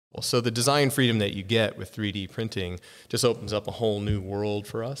So the design freedom that you get with 3D printing just opens up a whole new world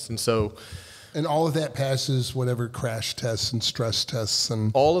for us. And all of that passes whatever crash tests and stress tests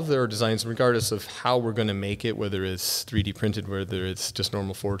and all of their designs, regardless of how we're going to make it, whether it's 3D printed, whether it's just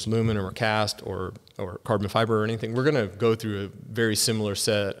normal forged aluminum or cast or carbon fiber or anything, we're going to go through a very similar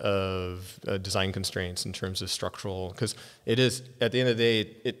set of design constraints in terms of structural, because it is, at the end of the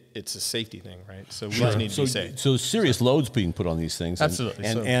day, it's a safety thing, right? So we just need to be safe. So serious loads being put on these things. Absolutely.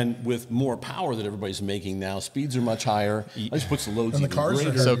 And with more power that everybody's making now, speeds are much higher. That just puts the loads And the even cars are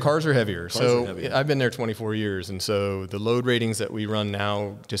greater. heavier. So cars are heavier. Cars are heavier. I've been there 24 years, and so the load ratings that we run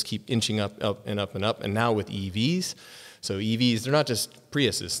now just keep inching up and up and up. And now with EVs, so EVs, they're not just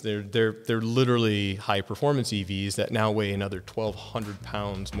Priuses. They're literally high performance EVs that now weigh another 1,200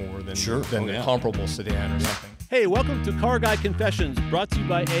 pounds more than a comparable sedan or something. Hey, welcome to Car Guy Confessions, brought to you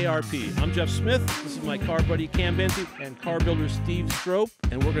by ARP. I'm Jeff Smith. This is my car buddy Cam Benty and car builder Steve Strope,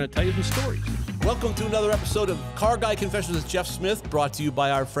 and we're going to tell you some stories. Welcome to another episode of Car Guy Confessions with Jeff Smith, brought to you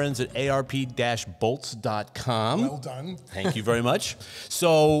by our friends at arp-bolts.com. well done. Thank you very much.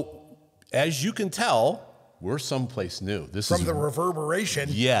 So, as you can tell, we're someplace new. This From is the reverberation.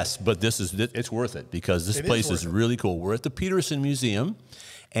 Yes, but it's worth it because this place is really cool. We're at the Petersen Museum,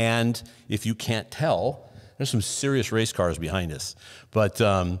 and if you can't tell, there's some serious race cars behind us. But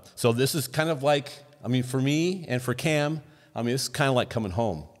so this is kind of like, I mean, for me and for Cam, I mean, it's kind of like coming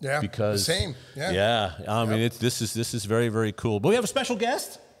home. Yeah, because same. Yeah. Yeah, I mean, this is very, very cool. But we have a special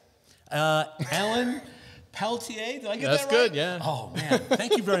guest, Alan Peltier. Did I get That's that right? good, yeah. Oh man,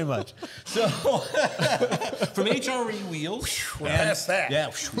 thank you very much. So from HRE Wheels. We're past that. Yeah,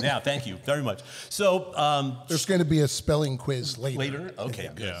 thank you very much. So There's going to be a spelling quiz later. later, okay,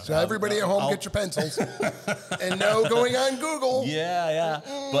 good. Yeah. So everybody at home, get your pencils. And no going on Google. Yeah.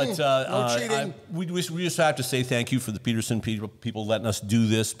 But no cheating. we just have to say thank you for the Petersen people letting us do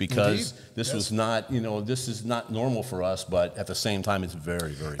this, because this was not, this is not normal for us, but at the same time, it's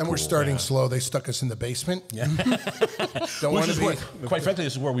very, very cool. And we're starting slow. They stuck us in the basement. Yeah. Don't want to be. Quite frankly,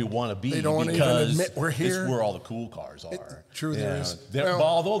 this is where we want to be. They don't want to even admit we're here. It's where all the cool cars are. True, there is.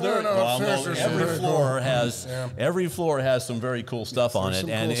 Every floor has some very cool stuff on it,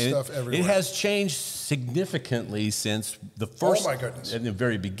 and it has changed significantly since the first. Oh my goodness! In the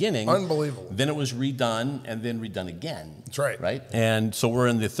very beginning, unbelievable. Then it was redone, and then redone again. That's right. Right, and so we're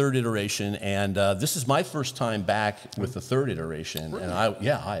in the third iteration, and this is my first time back with the third iteration, really? And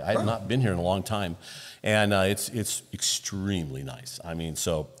I have not been here in a long time. And it's extremely nice. I mean,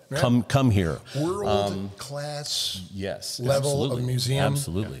 so come here. World class level of museum.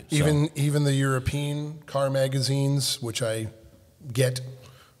 Absolutely. Even the European car magazines, which I get.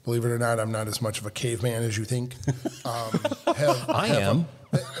 Believe it or not, I'm not as much of a caveman as you think. I am.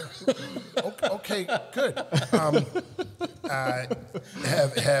 Okay, good.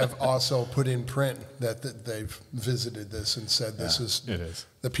 Have also put in print that they've visited this and said it is.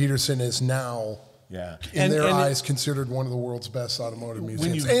 The Petersen is now. Yeah, in their eyes, considered one of the world's best automotive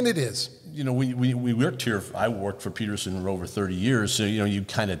museums, and it is. We worked here. I worked for Petersen for over 30 years, so you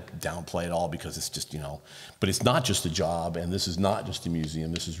kind of downplay it all because it's just but it's not just a job, and this is not just a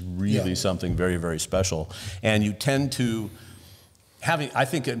museum. This is really something very, very special, and you tend to. I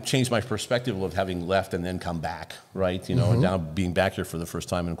think it changed my perspective of having left and then come back, right? And now being back here for the first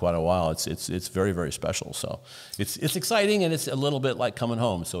time in quite a while, it's very, very special. So it's exciting, and it's a little bit like coming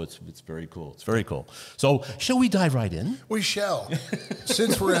home. So it's very cool. It's very cool. So shall we dive right in? We shall.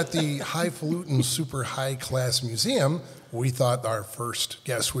 Since we're at the highfalutin, super high class museum, we thought our first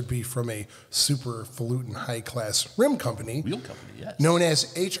guest would be from a super falutin high class rim company, wheel company, yes, known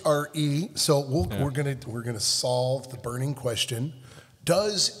as HRE. So we're gonna solve the burning question.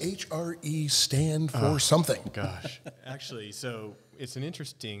 Does HRE stand for something? Gosh, actually, so it's an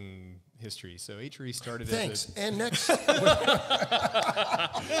interesting history. So HRE started and next.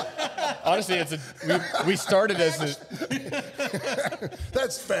 Honestly, we started as a.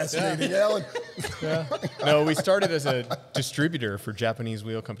 That's fascinating, Alan. No, we started as a distributor for Japanese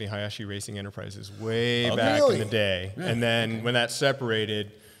wheel company Hayashi Racing Enterprises way back in the day, and then when that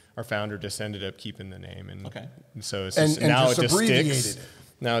separated. Our founder just ended up keeping the name, and so it's just, now it just sticks.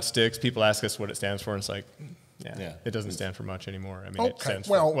 Now it sticks. People ask us what it stands for, and it's like, it doesn't stand for much anymore. I mean, it stands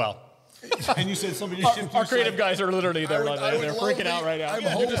for And you said somebody. Our creative guys are literally there. They're freaking out right now. I'm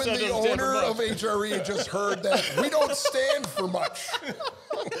hoping the owner of HRE just heard that we don't stand for much.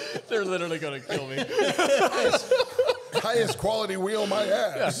 They're literally going to kill me. highest quality wheel my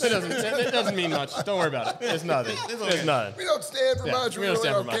ass. Yeah, it doesn't mean much. Don't worry about it. It's nothing. It's nothing. We don't stand for much. We really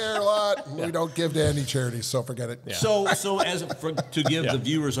don't care a lot. Yeah. We don't give to any charities, so forget it. Yeah. So to give the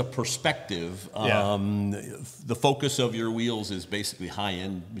viewers a perspective, the focus of your wheels is basically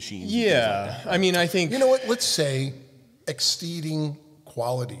high-end machines. Yeah, I mean, I think... You know what? Let's say exceeding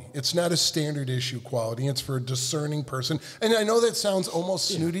quality. It's not a standard issue quality. It's for a discerning person. And I know that sounds almost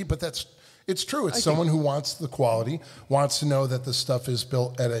snooty, but it's true. It's someone who wants the quality, wants to know that the stuff is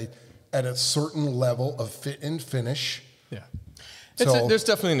built at a certain level of fit and finish. Yeah. So, There's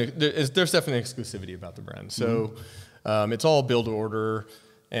definitely exclusivity about the brand. So it's all build to order.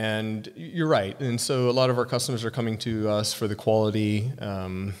 And you're right. And so a lot of our customers are coming to us for the quality,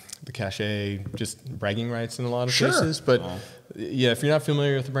 the cachet, just bragging rights in a lot of cases. But yeah, if you're not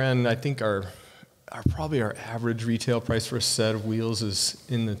familiar with the brand, I think probably our average retail price for a set of wheels is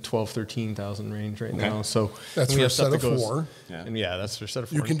in the 12,000 to 13,000 range right now. So that's for a set of 4. Yeah. And yeah, that's for a set of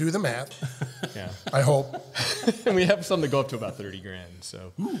 4. You can do the math. Yeah. I hope. And we have some that go up to about 30 grand.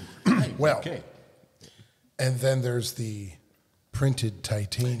 So well, okay. And then there's the printed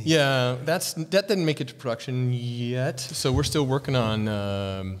titanium. Yeah, that didn't make it to production yet. So we're still working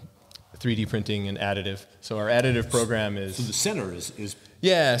on 3D printing and additive. So our additive program is... So the center is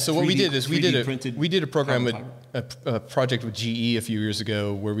yeah, so what we did is we did a program with a project with GE a few years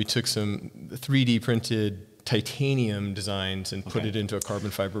ago where we took some 3D printed titanium designs and put it into a carbon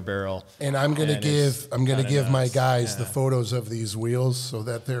fiber barrel. And I'm going to give my guys the photos of these wheels so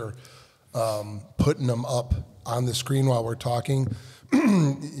that they're putting them up on the screen while we're talking.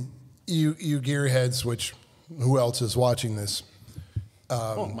 you gearheads, which who else is watching this?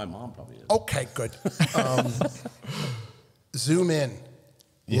 My mom probably is. Okay, good. Zoom in.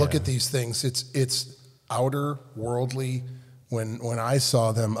 Look at these things. It's outer worldly. When I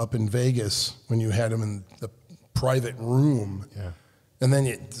saw them up in Vegas, when you had them in the private room, and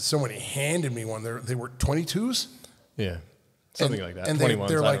then somebody handed me one. They were 22s. Yeah, something like that. And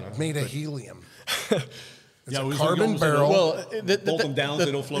they're like made of helium. It's a carbon barrel. Well, bolt them down so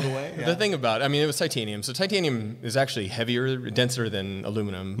it'll float away. The thing about it, I mean, it was titanium. So titanium is actually heavier, denser than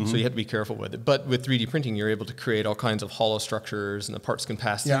aluminum, so you have to be careful with it. But with 3D printing, you're able to create all kinds of hollow structures, and the parts can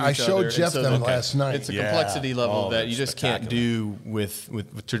pass through each other. I showed Jeff them last night. It's a complexity level that you just can't do with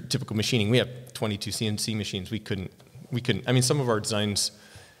typical machining. We have 22 CNC machines. We couldn't. I mean, some of our designs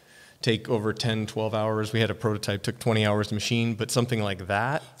take over 10, 12 hours. We had a prototype, took 20 hours to machine, but something like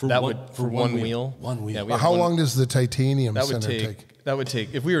that, for one wheel. One wheel. Yeah, how long does the titanium center take? That would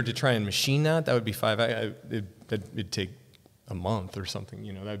take, if we were to try and machine that would be 5, it'd take a month or something,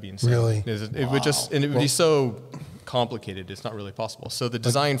 that would be insane. Really? It would just, and it would be so complicated, it's not really possible. So the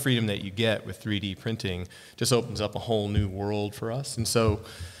design freedom that you get with 3D printing just opens up a whole new world for us.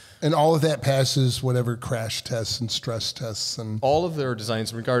 And all of that passes whatever crash tests and stress tests and all of their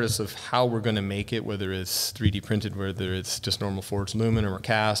designs, regardless of how we're going to make it, whether it's 3D printed, whether it's just normal forged aluminum or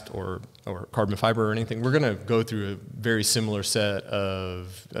cast or carbon fiber or anything, we're going to go through a very similar set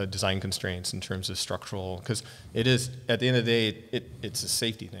of design constraints in terms of structural, because it is, at the end of the day, it's a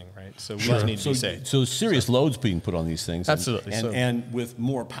safety thing, right? So we just need to be safe. So serious loads being put on these things. Absolutely. And with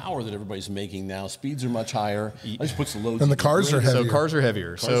more power that everybody's making now, speeds are much higher. It just puts the loads. And the cars are heavier. So cars are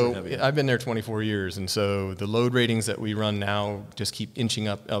heavier. I've been there 24 years, and so the load ratings that we run now just keep inching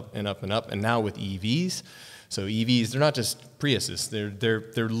up and up and up. And now with EVs, so EVs, they're not just Priuses.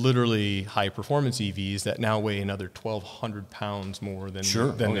 They're literally high performance EVs that now weigh another 1,200 pounds more than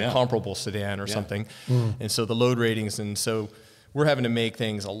a comparable sedan or something. And so the load ratings, and so we're having to make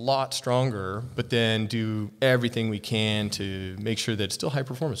things a lot stronger, but then do everything we can to make sure that it's still high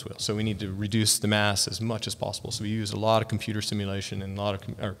performance wheels. So we need to reduce the mass as much as possible. So we use a lot of computer simulation and a lot of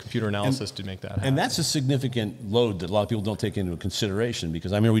our computer analysis to make that happen. And that's a significant load that a lot of people don't take into consideration,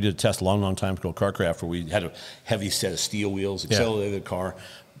 because I remember we did a test a long time ago, Carcraft, where we had a heavy set of steel wheels, accelerated the car,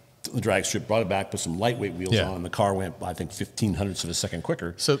 the drag strip, brought it back, put some lightweight wheels on, and the car went, I think, 1/1500ths of a second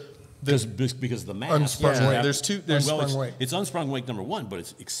quicker. So because of the mass. Unsprung weight. It's unsprung weight, number one, but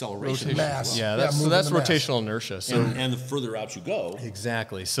it's acceleration. Mass. So that's rotational inertia. So and the further out you go.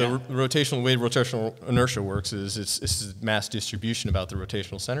 Exactly. So the way rotational inertia works is it's mass distribution about the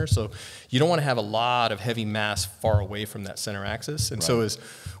rotational center. So you don't want to have a lot of heavy mass far away from that center axis. And so as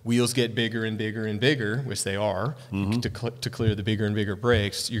wheels get bigger and bigger and bigger, which they are, to clear the bigger and bigger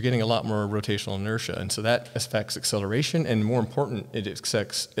brakes, you're getting a lot more rotational inertia. And so that affects acceleration, and more important, it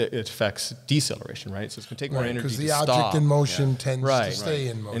affects deceleration, right? So it's going to take more energy to stop. Because the object in motion tends to stay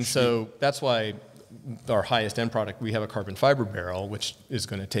in motion. And so that's why our highest end product, we have a carbon fiber barrel, which is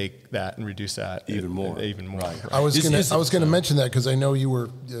going to take that and reduce that even more. Right. I was going to mention that because I know you were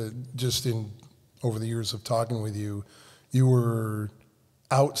just in over the years of talking with you, you were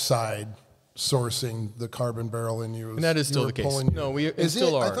outside sourcing the carbon barrel, and and that is still the case. No, we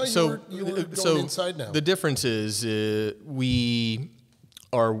still are. I thought you were going inside now. The difference is we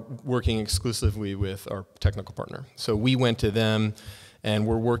are working exclusively with our technical partner. So we went to them, and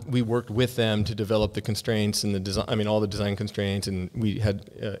we worked with them to develop the constraints and the design. I mean, all the design constraints, and we had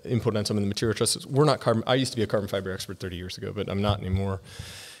input on some of the material choices. We're not carbon. I used to be a carbon fiber expert 30 years ago, but I'm not anymore.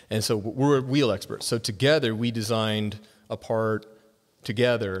 And so we're wheel experts. So together we designed a part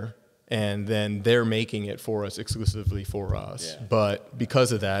together, and then they're making it for us exclusively for us. Yeah. But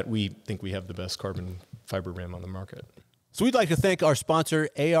because of that, we think we have the best carbon fiber rim on the market. So we'd like to thank our sponsor,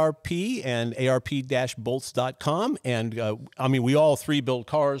 ARP, and ARP-bolts.com. And I mean, we all three build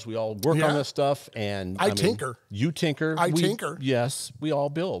cars. We all work on this stuff. And I tinker. You tinker. I tinker. Yes, we all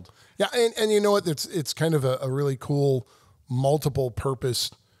build. Yeah, and you know what? It's kind of a really cool multiple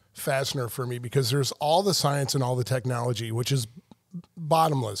purpose fastener for me, because there's all the science and all the technology, which is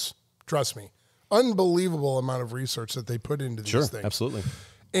bottomless. Trust me. Unbelievable amount of research that they put into these things. Absolutely.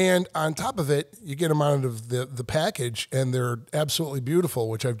 And on top of it, you get them out of the package, and they're absolutely beautiful,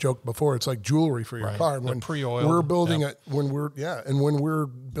 which I've joked before. It's like jewelry for your car. And when we're building when we're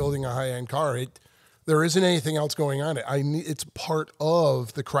building a high-end car, there isn't anything else going on it. It's part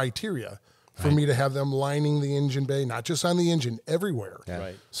of the criteria for me to have them lining the engine bay, not just on the engine, everywhere. Yeah.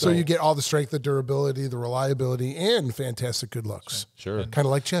 Right. So you get all the strength, the durability, the reliability, and fantastic good looks. Sure. Kind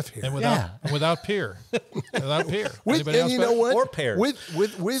of like Jeff here. And without peer. Without peer. And you know what? Or pair.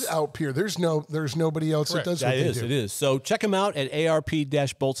 Without peer. There's nobody else that does what they do. It is. So check them out at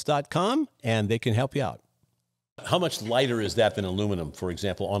ARP-bolts.com, and they can help you out. How much lighter is that than aluminum, for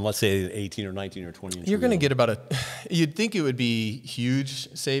example, on, let's say, 18 or 19 or 20 inch? You're going to get about you'd think it would be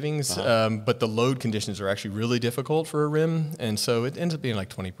huge savings, but the load conditions are actually really difficult for a rim, and so it ends up being like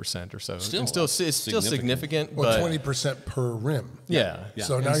 20% or so. It's still significant. Well, but 20% per rim. Yeah.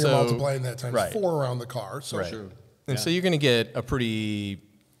 So now you're multiplying that times 4 around the car. So And so you're going to get a pretty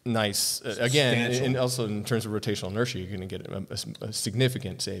nice, again, and also in terms of rotational inertia, you're going to get a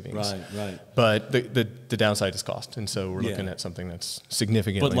significant savings. Right. But the downside is cost, and so we're looking at something that's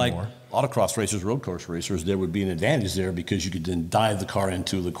significantly more. But like autocross racers, road course racers, there would be an advantage there, because you could then dive the car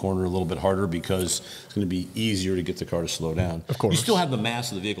into the corner a little bit harder, because it's going to be easier to get the car to slow down. Of course. You still have the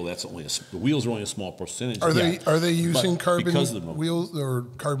mass of the vehicle. That's only the wheels are only a small percentage. Are they using carbon wheels or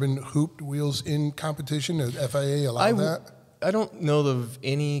carbon hooped wheels in competition? Does FIA allow that? I don't know of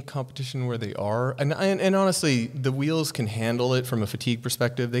any competition where they are, and honestly, the wheels can handle it from a fatigue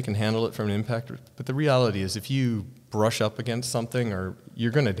perspective. They can handle it from an impact, but the reality is, if you brush up against something, or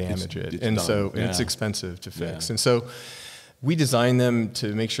you're going to damage it, and it's expensive to fix. And so we design them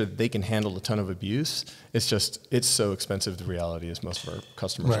to make sure that they can handle a ton of abuse. It's so expensive. The reality is, most of our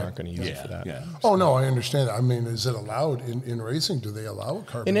customers aren't going to use it for that. Yeah. Oh no, I understand that. I mean, is it allowed in racing? Do they allow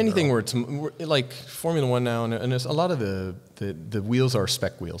carbon? In anything where it's like Formula One now, and a lot of the wheels are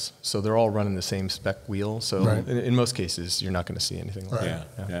spec wheels, so they're all running the same spec wheel. So in most cases, you're not going to see anything like that.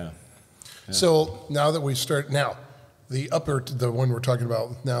 Yeah. So now that we start the one we're talking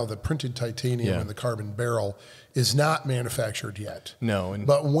about now, the printed titanium and the carbon barrel is not manufactured yet. No.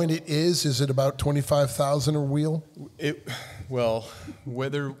 But when it is it about $25,000 a wheel?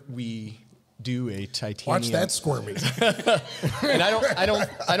 Whether we do a titanium. Watch that squirming. And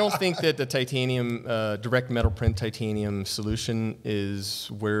I don't think that the titanium direct metal print titanium solution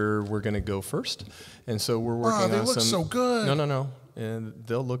is where we're going to go first. And so we're working on they look so good. No. And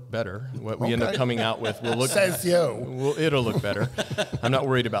they'll look better. What we end up coming out with will look. Says you. It'll look better. I'm not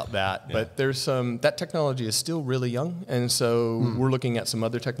worried about that. Yeah. But there's that technology is still really young, and so we're looking at some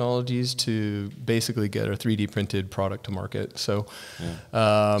other technologies to basically get a 3D printed product to market. So,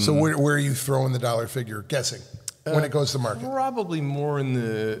 so where are you throwing the dollar figure? Guessing when it goes to market? Probably more in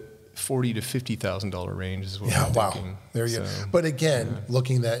the $40,000 to $50,000 range is what I'm thinking. There you go. But again,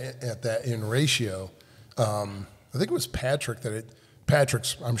 looking at that in ratio, I think it was Patrick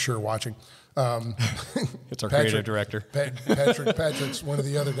Patrick's, I'm sure, watching. It's our creative director. Patrick's one of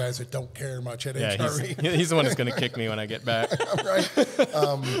the other guys that don't care much at HRE. He's the one that's going to kick me when I get back. Right.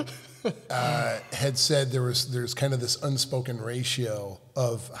 Had said there's kind of this unspoken ratio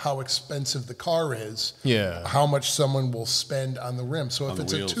of how expensive the car is, how much someone will spend on the rim. So if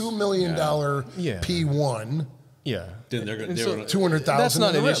it's a $2 million P1, then they're going to $200,000. That's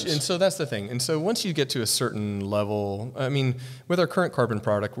not an issue, and so that's the thing. And so once you get to a certain level, I mean, with our current carbon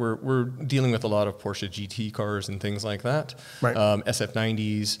product, we're dealing with a lot of Porsche GT cars and things like that,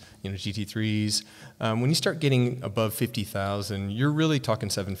 SF90s, GT3s. When you start getting above 50,000, you're really talking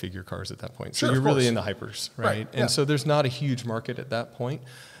 7-figure cars at that point. So you're really in the hypers, right? And so there's not a huge market at that point.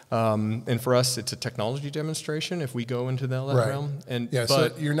 And for us, it's a technology demonstration if we go into that realm. And yeah, so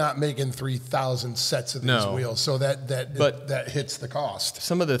you're not making 3,000 sets of these wheels, so that hits the cost.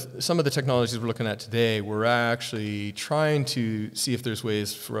 Some of the technologies we're looking at today, we're actually trying to see if there's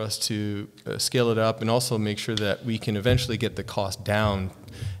ways for us to scale it up and also make sure that we can eventually get the cost down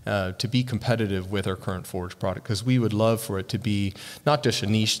to be competitive with our current forged product, because we would love for it to be not just a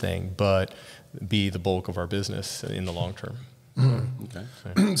niche thing, but be the bulk of our business in the long term.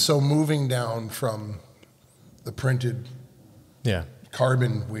 Okay. So moving down from the printed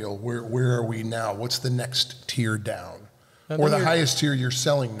carbon wheel, where are we now? What's the next tier down? Or the highest tier you're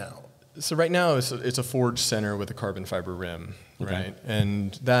selling now? So right now it's a forged center with a carbon fiber rim, right?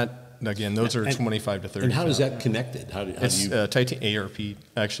 And that, again, those are 25 to 30. And how is that connected? How do you... ARP,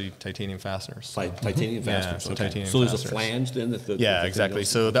 actually titanium fasteners. Titanium fasteners, so titanium So there's fasteners. a flange then? Exactly.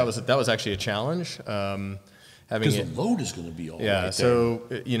 So that was actually a challenge. Because the load is going to be all right there. So,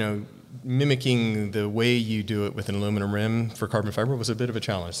 mimicking the way you do it with an aluminum rim for carbon fiber was a bit of a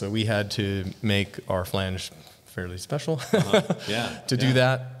challenge. So we had to make our flange fairly special to do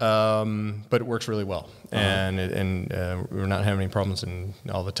that. But it works really well. And we're not having any problems in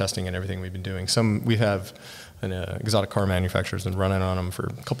all the testing and everything we've been doing. We have an exotic car manufacturer's been running on them for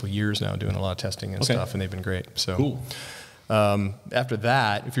a couple of years now, doing a lot of testing and stuff, and they've been great. So cool. After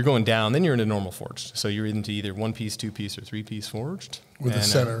that, if you're going down, then you're into normal forged. So you're into either 1-piece, 2-piece, or 3-piece forged. With a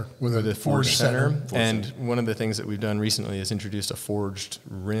center, with a forged center. And one of the things that we've done recently is introduced a forged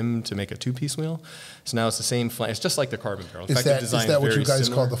rim to make a 2-piece wheel. So now it's the same flange. It's just like the carbon barrel. In fact, is that what you guys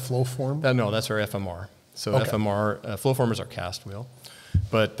call the flow form? No, that's our FMR. So FMR, flow form is our cast wheel,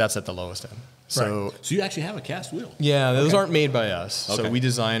 but that's at the lowest end. So you actually have a cast wheel? Yeah, those aren't made by us. So we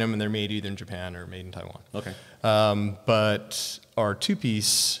design them, and they're made either in Japan or made in Taiwan. Okay. But our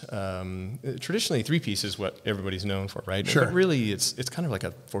 2-piece, traditionally 3-piece is what everybody's known for, right? Sure. But really, it's kind of like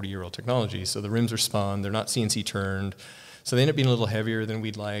a 40-year-old technology. So the rims are spun, they're not CNC turned. So they end up being a little heavier than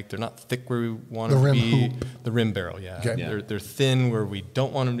we'd like. They're not thick where we want them to be. Hoop. The rim barrel, Okay. They're thin where we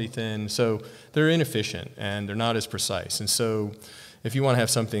don't want them to be thin. So they're inefficient, and they're not as precise. And so if you want to have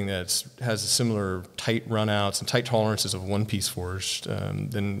something that has similar tight runouts and tight tolerances of 1-piece forged,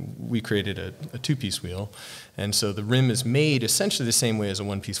 then we created a 2-piece wheel. And so the rim is made essentially the same way as a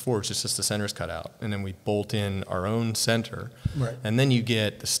 1-piece forged, it's just the center's cut out. And then we bolt in our own center. Right. And then you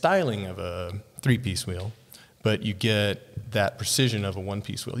get the styling of a 3-piece wheel, but you get that precision of a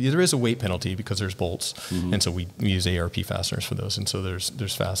 1-piece wheel. Yeah, there is a weight penalty because there's bolts, and so we use ARP fasteners for those, and so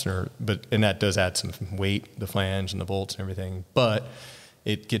there's fastener, and that does add some weight, the flange and the bolts and everything, but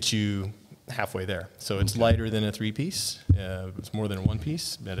it gets you halfway there. So it's lighter than a 3-piece, it's more than a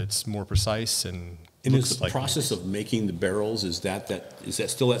 1-piece, but it's more precise and is the process of making the barrels, is that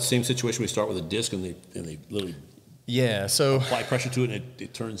still that same situation? We start with a disc and they literally apply pressure to it, and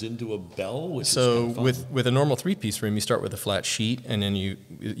it turns into a bell. Which is kind of with a normal 3-piece rim, you start with a flat sheet, and then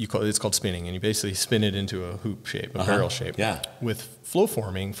it's called spinning, and you basically spin it into a hoop shape, a barrel shape. Yeah. With flow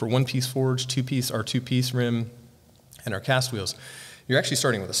forming for 1-piece forged, 2-piece rim, and our cast wheels, you're actually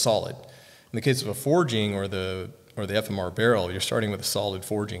starting with a solid. In the case of a forging or the FMR barrel, you're starting with a solid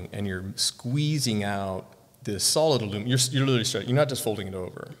forging, and you're squeezing out the solid aluminum. You're literally you're not just folding it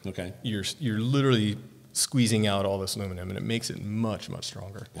over. Okay. You're literally squeezing out all this aluminum, and it makes it much, much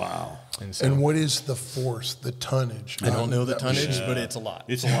stronger. Wow. And what is the force, the tonnage? I don't know the tonnage, but it's a lot.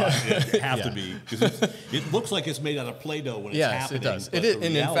 It's a lot. It have to be. Because it looks like it's made out of Play-Doh when it's happening. Yes, it does. But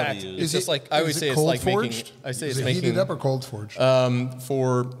and in fact, it's just like, I always say, it's like making... I say is it's it making... heated up or cold forged?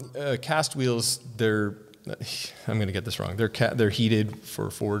 For cast wheels, they're... I'm going to get this wrong. They're heated.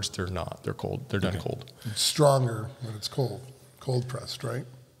 For forged, they're not. They're cold. They're done cold. It's stronger when it's cold. Cold pressed, right?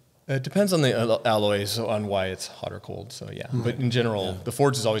 It depends on the alloys, on why it's hot or cold. So but in general, the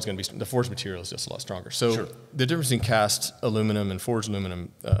forged is always going to be, the forged material is just a lot stronger. So the difference between cast aluminum and forged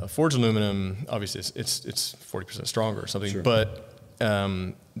aluminum, obviously it's 40% stronger or something. But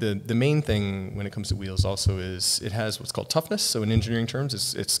the main thing when it comes to wheels also is it has what's called toughness. So in engineering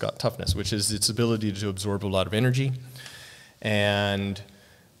terms, it's got toughness, which is its ability to absorb a lot of energy. And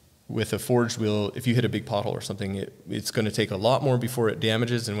with a forged wheel, if you hit a big pothole or something, it's going to take a lot more before it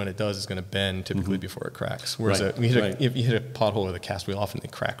damages, and when it does, it's going to bend typically before it cracks. Whereas if you hit a pothole with a cast wheel, often they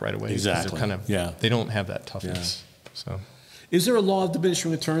crack right away. Exactly. They're they don't have that toughness. So, is there a law of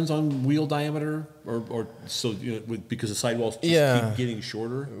diminishing returns on wheel diameter, or so because the sidewalls just keep getting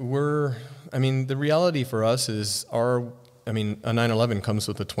shorter? The reality for us is a 911 comes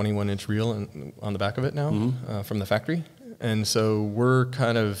with a 21-inch reel on the back of it now from the factory. And so we're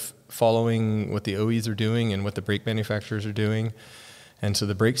kind of following what the OEs are doing and what the brake manufacturers are doing. And so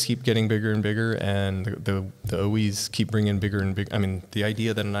the brakes keep getting bigger and bigger, and the OEs keep bringing bigger and bigger. I mean, the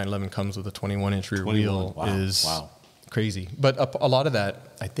idea that a 911 comes with a 21-inch rear wheel is crazy. But a lot of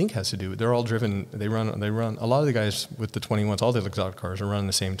that, I think, has to do with, they're all driven, they run, a lot of the guys with the 21s, all the exotic cars are running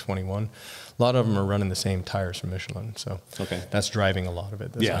the same 21. A lot of them are running the same tires from Michelin. So that's driving a lot of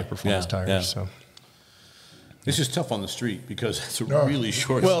it, those high-performance tires. So. This is tough on the street because it's a really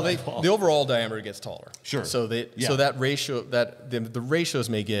short. Well, the overall diameter gets taller. Sure. So so that ratio, the ratios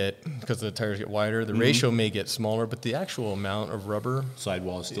may get, because the tires get wider, the ratio may get smaller, but the actual amount of rubber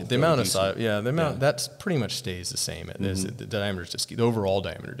sidewall is still the amount of side, the amount that's pretty much stays the same. The diameter the overall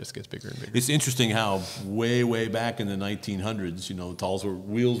diameter just gets bigger and bigger. It's interesting how way back in the 1900s, the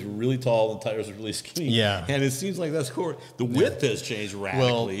wheels were really tall and tires were really skinny. Yeah. And it seems like that's core. The width has changed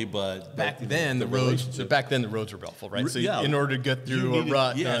radically, but back then the roads were awful, right? So in order to get through a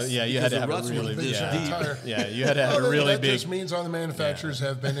rut, you had to have a really big you had to have a really big. That just means all the manufacturers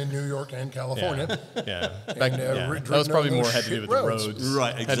have been in New York and California. That was probably more had to do with the roads,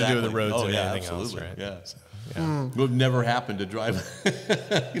 right? Exactly. Had to do with the roads and anything absolutely. else, right? It would never happen to drive,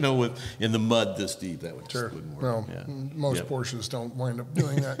 in the mud this deep. That wouldn't work. Well, most Porsches don't wind up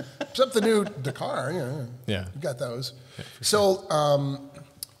doing that, except the new Dakar. You got those. So,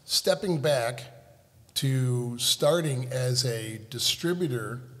 stepping back to starting as a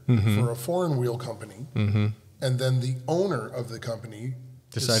distributor for a foreign wheel company, and then the owner of the company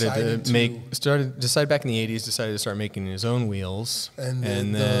decided back in the 80s, decided to start making his own wheels. And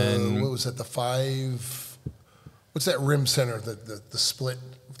then what was that, what's that rim center, the split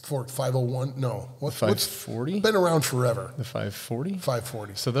fork 501? No. What's 540? Been around forever. The 540?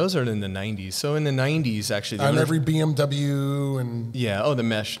 540. So those are in the 90s. So in the 90s, actually. On every BMW and... Yeah, the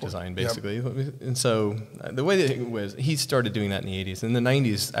mesh design, basically. Yep. And so the way that it was, he started doing that in the 80s. In the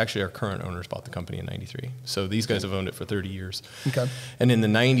 90s, actually, our current owners bought the company in 93. So these guys have owned it for 30 years. Okay. And in the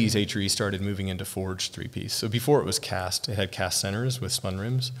 90s, HRE started moving into forged three-piece. So before it was cast, it had cast centers with spun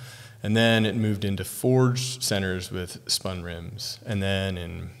rims. And then it moved into forged centers with spun rims. And then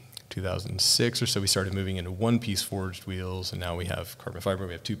in 2006 or so, we started moving into one-piece forged wheels, and now we have carbon fiber,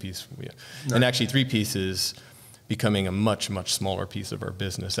 we have two-piece. And actually three-piece is becoming a much, much smaller piece of our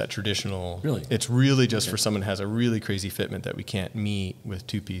business. That traditional, it's really just for someone who has a really crazy fitment that we can't meet with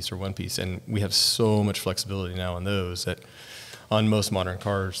two-piece or one-piece. And we have so much flexibility now on those that on most modern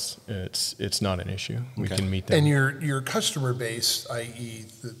cars, it's not an issue. We can meet them. And your customer base, i.e.,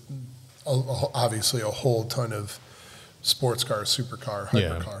 obviously a whole ton of sports car, supercar,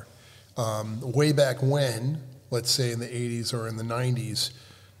 hypercar. Way back when, let's say in the 80s or in the 90s,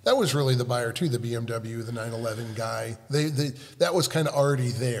 that was really the buyer too, the BMW, the 911 guy. That was kind of already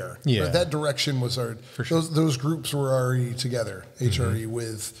there. Yeah. Right? That direction was those groups were already together, HRE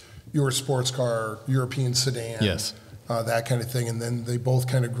with your sports car, European sedan. Yes. That kind of thing, and then they both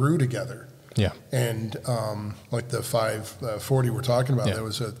kind of grew together. Yeah. And like the 540 we're talking about, there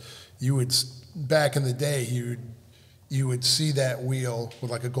was back in the day, you would see that wheel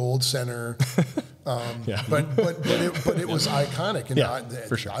with like a gold center, but it was iconic, and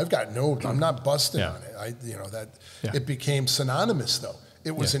for sure. I'm not busting on it. It became synonymous though.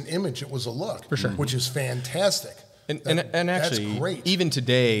 It was an image, it was a look, for sure, which is fantastic. And actually, that's great. Even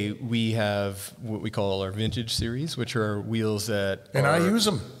today, we have what we call our vintage series, which are wheels that I use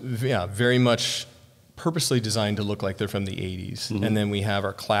them. Yeah, very much purposely designed to look like they're from the 80s. And then we have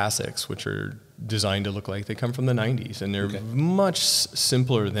our classics, which are designed to look like they come from the 90s. And they're much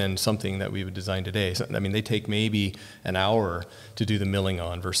simpler than something that we would design today. So, I mean, they take maybe an hour to do the milling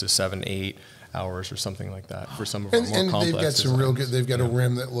on versus 7-8 hours or something like that for some of our more complex they've got some designs. they've got a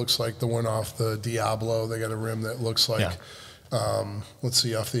rim that looks like the one off the Diablo. They got a rim that looks like let's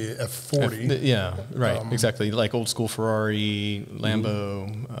see, off the F40. Exactly, like old school Ferrari,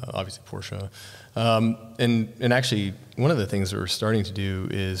 Lambo, obviously Porsche. And actually, one of the things that we're starting to do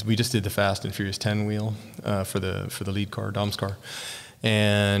is we just did the Fast and Furious 10 wheel for the lead car, Dom's car,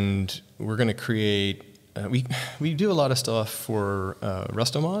 and we're going to create. We do a lot of stuff for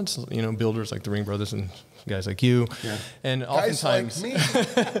resto mods, builders like the Ring Brothers and guys like you, and oftentimes,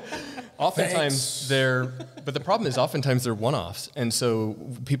 guys like me. oftentimes but the problem is oftentimes they're one-offs, and so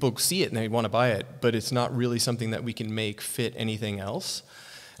people see it and they want to buy it, but it's not really something that we can make fit anything else.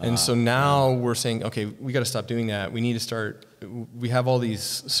 And so now we're saying, okay, we got to stop doing that. We need to start. We have all these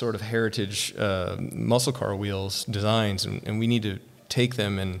sort of heritage muscle car wheels designs, and we need to take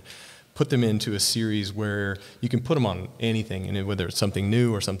them and put them into a series where you can put them on anything, and whether it's something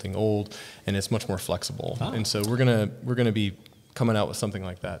new or something old, and it's much more flexible. And so we're gonna be coming out with something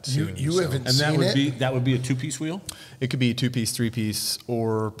like that soon. You haven't And seen that would be a 2-piece wheel? It could be a 2-piece, 3-piece,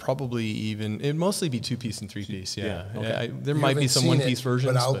 or probably even, it'd mostly be 2-piece and 3-piece, yeah. Okay. There might be some 1-piece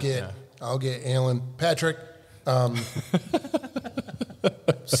versions. But I'll get Alan. Patrick,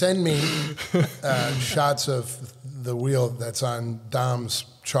 send me shots of the wheel that's on Dom's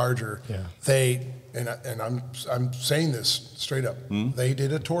Charger. Yeah. And I'm saying this straight up. They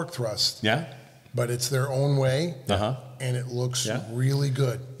did a torque thrust. Yeah. But it's their own way, and it looks really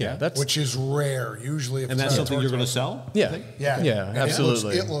good. Yeah, which is rare. Usually, and that's something you're going to sell? Yeah, yeah,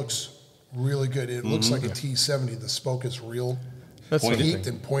 absolutely. It looks really good. It looks like a T70. The spoke is real peaked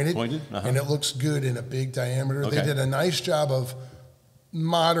and pointed, and it looks good in a big diameter. Okay. They did a nice job of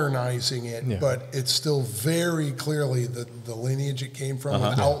modernizing it, but it's still very clearly the lineage it came from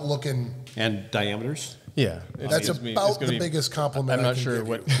without looking. And diameters? Yeah, that's about the biggest compliment. I'm not sure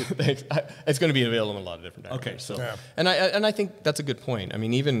what it's going to be available in a lot of different diameters. Okay, so and I think that's a good point. I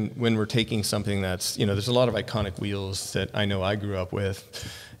mean, even when we're taking something that's there's a lot of iconic wheels that I know I grew up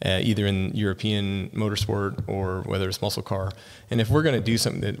with, either in European motorsport or whether it's muscle car. And if we're going to do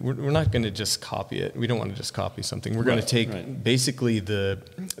something that we're not going to just copy it. We don't want to just copy something. We're going to take basically the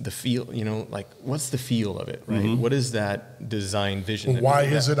feel. Like what's the feel of it, right? What is that design vision? Why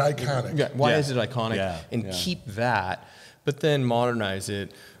is it iconic? Yeah, why is it iconic? Yeah. And keep that, but then modernize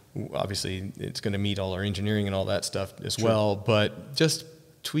it. Obviously, it's going to meet all our engineering and all that stuff as well, but just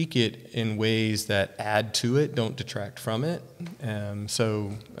tweak it in ways that add to it, don't detract from it. We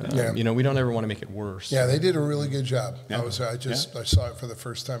don't ever want to make it worse. Yeah, they did a really good job. I saw it for the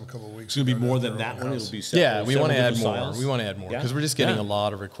first time a couple of weeks ago. It's going to be more than that one. It'll be we want to add more. Styles. We want to add more because we're just getting a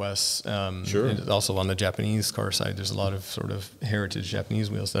lot of requests. And also on the Japanese car side, there's a lot of sort of heritage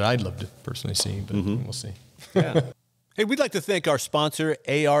Japanese wheels that I'd love to personally see, but we'll see. Yeah. Hey, we'd like to thank our sponsor,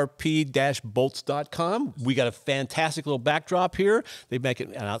 ARP-bolts.com. We got a fantastic little backdrop here. They make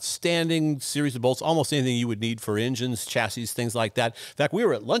an outstanding series of bolts, almost anything you would need for engines, chassis, things like that. In fact, we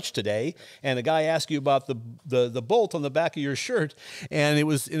were at lunch today, and a guy asked you about the bolt on the back of your shirt, and I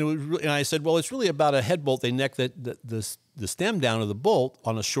said, well, it's really about a head bolt. They neck the stem down of the bolt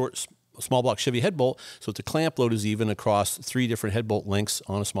on a short, small block Chevy head bolt, so the clamp load is even across 3 different head bolt lengths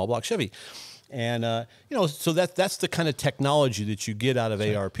on a small block Chevy. And, so that's the kind of technology that you get out of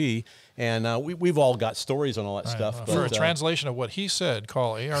ARP. And we've all got stories on all that stuff. For a translation of what he said,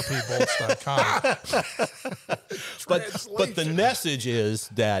 call ARPbolts.com. but the message is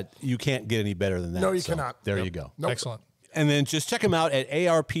that you can't get any better than that. No, you cannot. There you go. Nope. Excellent. And then just check them out at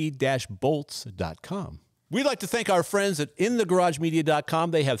ARP-bolts.com. We'd like to thank our friends at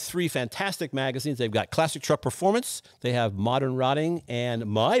InTheGarageMedia.com. They have 3 fantastic magazines. They've got Classic Truck Performance, they have Modern Rotting, and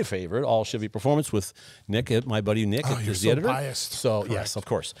my favorite, All Chevy Performance with Nick, my buddy Nick, is the editor. Biased. So correct. Yes, of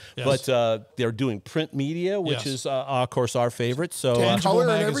course. Yes. But they're doing print media, which is, of course, our favorite. So in color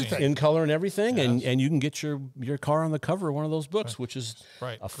and everything. In color and everything, and you can get your car on the cover of one of those books, which is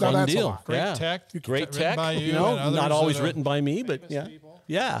a fun deal. Great tech. Great tech. By you not always written by me, but yeah.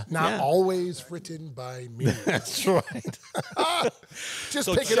 Not always written by me. That's right. Just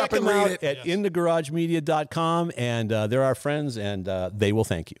so pick it up and read it. At InTheGarageMedia.com, and they're our friends, and they will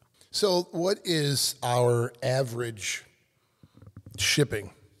thank you. So what is our average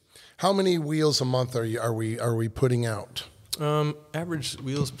shipping? How many wheels a month are we putting out? Average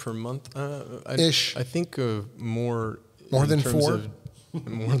wheels per month? Ish. I think more than 4?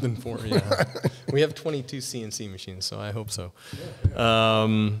 More than 4, yeah. We have 22 CNC machines, so I hope so.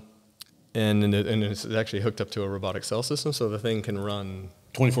 And it's actually hooked up to a robotic cell system, so the thing can run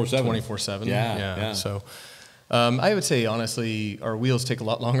 24/7. 24/7. Yeah. So I would say, honestly, our wheels take a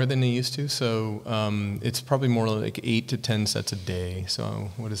lot longer than they used to, so it's probably more like 8 to 10 sets a day.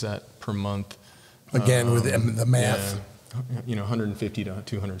 So what is that per month? Again, with the math. 150 to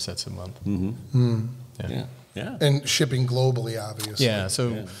 200 sets a month. Yeah. And shipping globally, obviously. Yeah,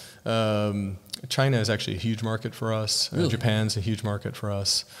 so China is actually a huge market for us. Really? Japan's a huge market for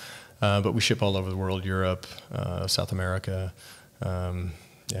us. But we ship all over the world, Europe, South America,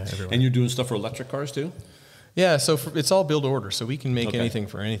 everywhere. And you're doing stuff for electric cars too? Yeah, so it's all build order, so we can make anything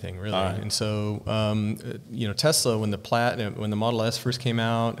for anything, really. Right. And so, Tesla, when the Model S first came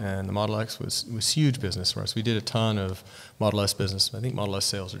out, and the Model X was huge business for us. We did a ton of Model S business. I think Model S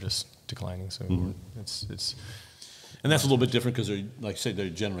sales are just declining, so it's. And that's a little bit different because they're, like you say, they're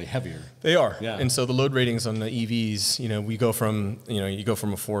generally heavier. They are, yeah. And so the load ratings on the EVs, we go from, you go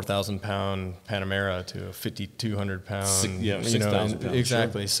from a 4,000-pound Panamera to a 5,200 pound, 6,000 pounds.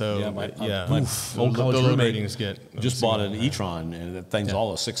 Exactly. Sure. So my old college load ratings get just bought an e-tron, and that thing's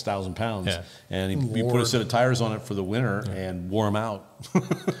all of 6,000 pounds. Yeah. And we put a set of tires on it for the winter and wore them out,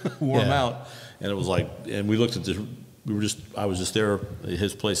 them out, and it was like, and we looked at the I was just there at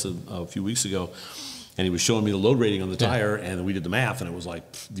his place a few weeks ago, and he was showing me the load rating on the tire, and we did the math, and it was like,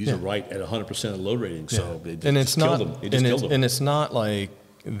 these are right at 100% of load rating. So it just killed them. It just killed them. And it's not like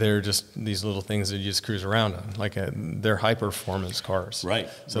they're just these little things that you just cruise around on. Like they're high performance cars. Right.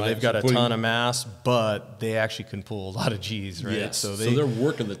 So they've got a ton of mass, but they actually can pull a lot of G's, right? Yes. So they're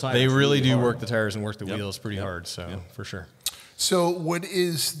working the tires. They really do work the tires and work the wheels pretty hard. So for sure. So what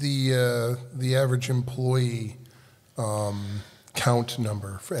is the average employee count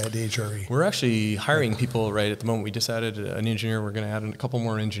number at HRE? We're actually hiring people right at the moment. We just added an engineer. We're going to add a couple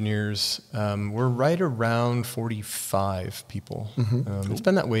more engineers. We're right around 45 people. It's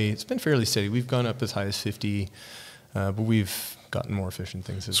been that way. It's been fairly steady. We've gone up as high as 50, but we've gotten more efficient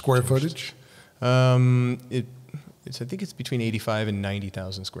things. Square footage? I think it's between 85 and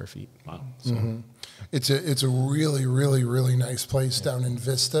 90,000 square feet. Wow. So. It's a really, really, really nice place down in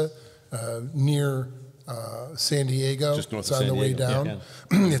Vista, near San Diego. Just north it's of on San the way Diego. down.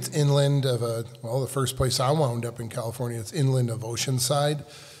 Yeah. It's inland of the first place I wound up in California, it's inland of Oceanside.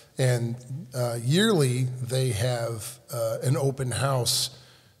 And yearly they have an open house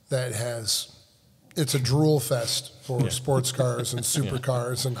that it's a drool fest for sports cars and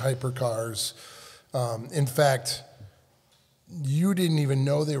supercars and hypercars. In fact, you didn't even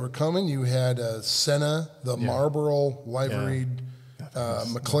know they were coming. You had a Senna, the Marlboro liveried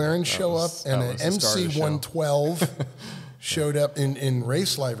McLaren show up, and an MC112 showed up in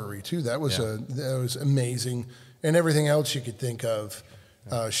race livery too. That was amazing, and everything else you could think of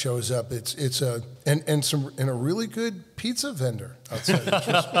shows up. It's a really good pizza vendor outside.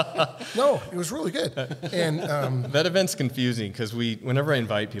 It was really good. And that event's confusing because whenever I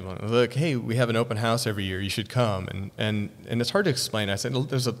invite people, look, hey, we have an open house every year. You should come, and it's hard to explain. I said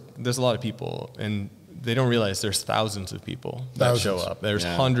there's a lot of people, and they don't realize there's thousands of people that show up. There's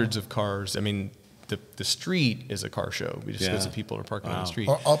hundreds of cars. I mean, the street is a car show. We just because the people are parking on the street.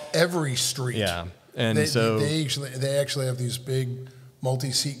 Up every street. Yeah, and they actually have these big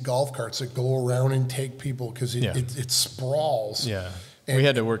multi-seat golf carts that go around and take people because it sprawls. Yeah. We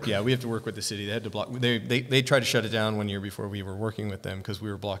had to work. Yeah, we have to work with the city. They had to block. They tried to shut it down 1 year before we were working with them because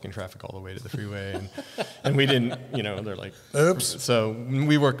we were blocking traffic all the way to the freeway, and we didn't. They're like, oops. So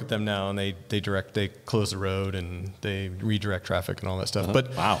we work with them now, and they close the road and they redirect traffic and all that stuff.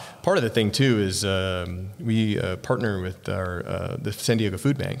 But part of the thing too is we partner with the San Diego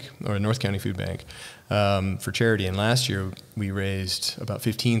Food Bank or North County Food Bank. For charity, and last year we raised about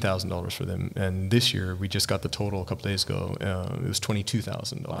 $15,000 for them, and this year we just got the total a couple days ago. It was $22,000.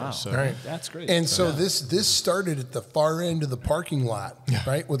 Wow, so right. That's great. And so this started at the far end of the parking lot,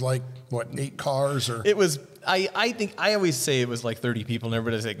 right? With 8 cars or it was. I think I always say it was like 30 people, and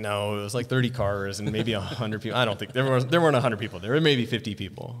everybody's like, no, it was like 30 cars and maybe 100 people. I don't think there weren't 100 people. There were maybe 50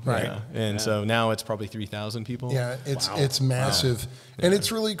 people. Right. Yeah. And so now it's probably 3,000 people. Yeah, it's massive, and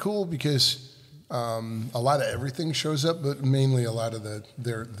it's really cool because. A lot of everything shows up, but mainly a lot of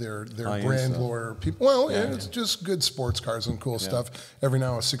their brand lore people. Well, it's just good sports cars and cool stuff. Every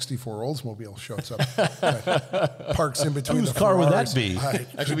now a 64 Oldsmobile shows up, parks in between. Whose the car would Ferraris. that be?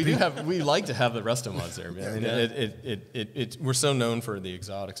 Actually, we like to have the resto mods there. I mean, we're so known for the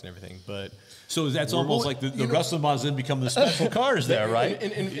exotics and everything, but. So that's almost like the rest of them then become the special cars there, right?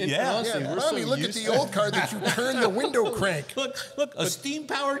 Honestly, we're Mommy, so look at the old car that you turn the window crank. Look, a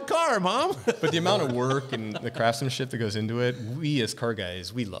steam-powered car, Mom. But the amount of work and the craftsmanship that goes into it, we as car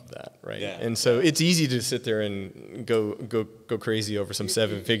guys, we love that, right? Yeah. And so it's easy to sit there and go crazy over some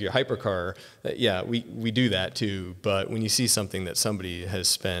 7-figure hypercar. We do that too. But when you see something that somebody has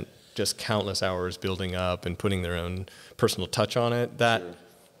spent just countless hours building up and putting their own personal touch on it, that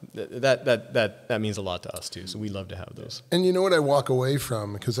means a lot to us too. So we love to have those. And you know what I walk away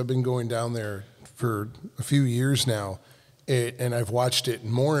from, because I've been going down there for a few years now, and I've watched it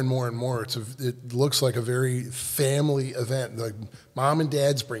more and more and more. It looks like a very family event. Like mom and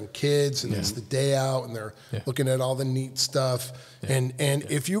dads bring kids, and it's the day out, and they're looking at all the neat stuff. Yeah. And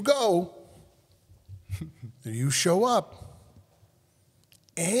if you go, you show up.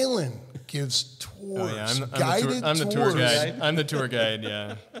 Alan gives tours, guided I'm the tours. tour guide. I'm the tour guide,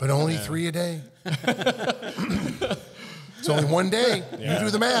 yeah. But only 3 a day. It's only one day. You do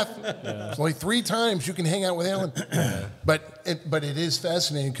the math. It's only 3 times you can hang out with Alan. But it is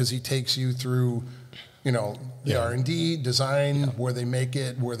fascinating because he takes you through, the R&D, design, where they make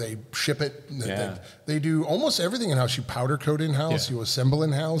it, where they ship it. They do almost everything in-house. You powder coat in-house, you assemble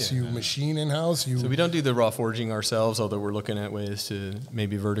in-house, you machine in-house. So we don't do the raw forging ourselves, although we're looking at ways to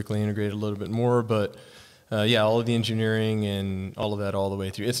maybe vertically integrate a little bit more. But Yeah, all of the engineering and all of that all the way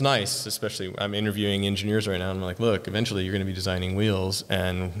through. It's nice, especially I'm interviewing engineers right now. And I'm like, look, eventually you're going to be designing wheels.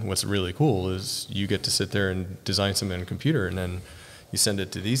 And what's really cool is you get to sit there and design something on a computer, and then you send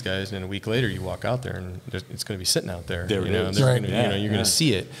it to these guys, and then a week later you walk out there and it's going to be sitting out there. There you know, it is. Right. You're going to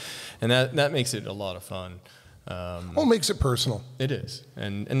see it. And that makes it a lot of fun. Well, it makes it personal. It is.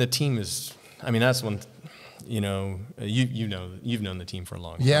 And the team is, I mean, that's one, you've known the team for a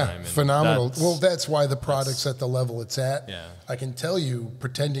long time. Yeah, and phenomenal. That's why the product's at the level it's at. Yeah. I can tell you,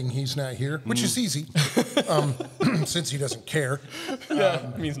 pretending he's not here, which is easy, since he doesn't care.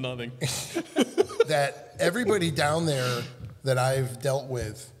 It means nothing. That everybody down there that I've dealt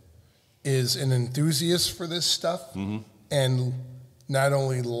with is an enthusiast for this stuff, and not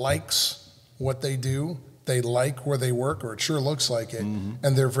only likes what they do, they like where they work, or it sure looks like it,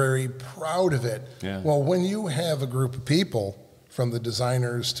 and they're very proud of it. Yeah. Well, when you have a group of people, from the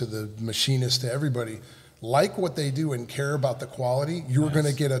designers to the machinists to everybody, like what they do and care about the quality, you're going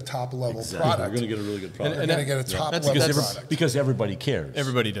to get a top-level product. You're going to get a really good product. You're going to get a top-level product. Because everybody cares.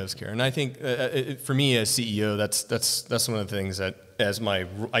 Everybody does care, and I think for me as CEO, that's one of the things that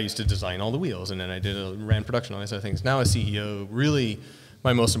I used to design all the wheels, and then I ran production, all these other things. Now as CEO, really,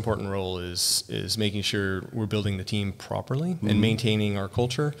 my most important role is making sure we're building the team properly and maintaining our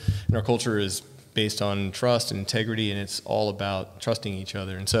culture, and our culture is based on trust and integrity, and it's all about trusting each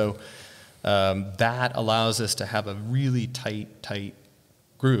other, and so. That allows us to have a really tight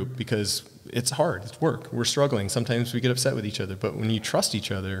group, because it's hard, it's work. We're struggling. Sometimes we get upset with each other, but when you trust each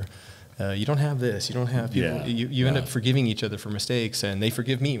other, you don't have this. You don't have people. Yeah. You end up forgiving each other for mistakes, and they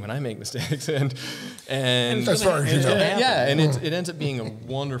forgive me when I make mistakes. And as far as you know. Yeah, and it ends up being a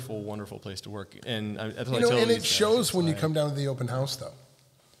wonderful, wonderful place to work. And that's what I tell and these it guys. shows when you come down to the open house, though.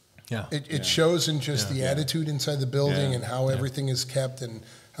 Yeah. It shows in just the attitude inside the building and how everything is kept and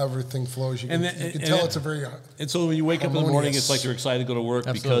how everything flows. You can tell it's a very And so when you wake up in the morning, harmonious. it's like you're excited to go to work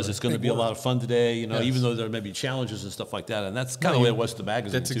because it's going to Big be a work. lot of fun today, even though there may be challenges and stuff like that. And that's kind of the way it was the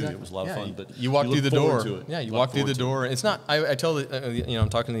magazine, That's too. exactly. It was a lot of fun. But you walk through look the door. forward to it. Yeah, you Look walk through the forward to door. It's not. I tell I'm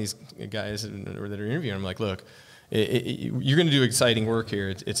talking to these guys that are interviewing. I'm like, look, you're going to do exciting work here.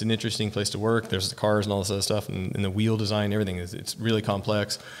 It's an interesting place to work. There's the cars and all this other stuff, and the wheel design, everything it's really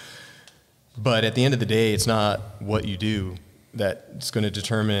complex. But at the end of the day, it's not what you do that's going to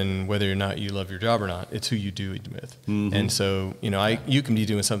determine whether or not you love your job or not. It's who you do it with. And so, you can be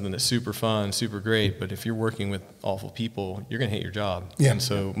doing something that's super fun, super great, but if you're working with awful people, you're going to hate your job. Yeah. And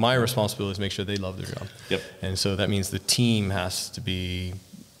so my responsibility is to make sure they love their job. Yep. And so that means the team has to be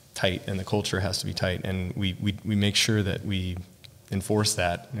tight and the culture has to be tight, and we make sure that we enforce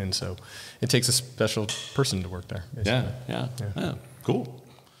that. And so it takes a special person to work there, basically. Yeah. Cool.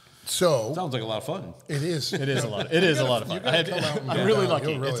 So Sounds like a lot of fun. it is. It is a lot. It is a lot of fun. I'm really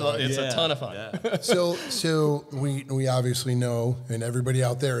lucky. It's a ton of fun. Yeah. So we obviously know, and everybody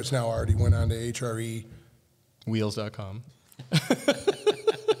out there has now already went on to HRE. Wheels.com.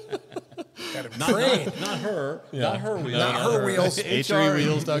 Not her. Not her wheels. Not her wheels.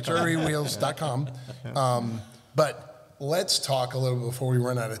 HREWheels.com. HREWheels.com. But let's talk a little bit before we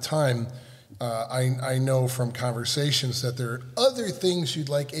run out of time. I know from conversations that there are other things you'd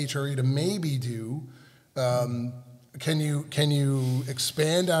like HRE to maybe do. Can you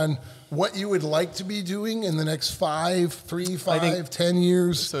expand on what you would like to be doing in the next 10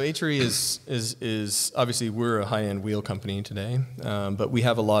 years? So HRE is obviously we're a high-end wheel company today, but we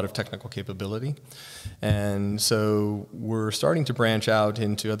have a lot of technical capability, and so we're starting to branch out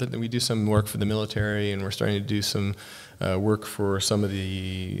into other. We do some work for the military, and we're starting to do some work for some of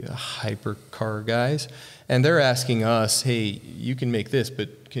the hypercar guys, and they're asking us, hey, you can make this,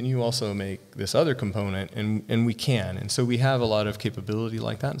 but can you also make this other component? And we can, and so we have a lot of capability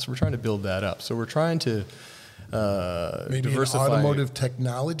like that, and so we're trying to build that up. So we're trying to maybe diversify. Automotive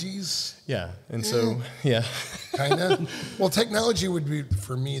technologies. Yeah, and so Kind of. Well, technology would be,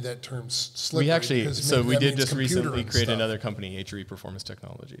 for me, that term's slippery. We actually, because so maybe we that did means just computer recently and create stuff. another company, HRE Performance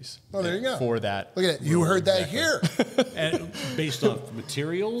Technologies. Oh, there you go. For that. Look at it. You heard that here. And based on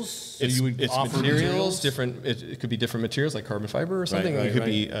materials? So It's, you would it's offer materials, different. It could be different materials like carbon fiber or something. right, it could right.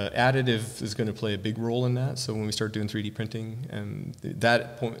 be additive is going to play a big role in that. So when we start doing 3D printing, and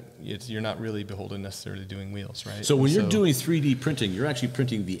that point, you're not really beholden necessarily to doing wheels, right? So when And you're doing 3D printing, you're actually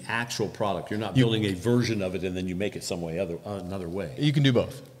printing the actual product. You're not building a version of it and then you make it some way another way. you can do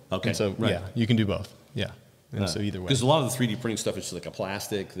both. Okay, And so right. yeah, you can do both. Yeah. And so either way. Because a lot of the 3D printing stuff is just like a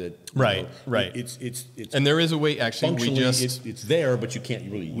plastic that... Right. It's and there is a way, actually, it's there, but you can't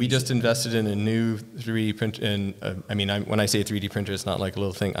really We just invested in a new 3D printer, and when I say 3D printer, it's not like a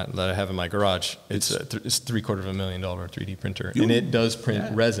little thing that I have in my garage. It's $750,000 3D printer, and it does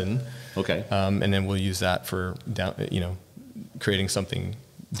print resin. Okay. And then we'll use that for creating something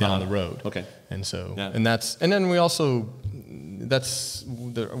down the road. Okay. And so, and then we also, that's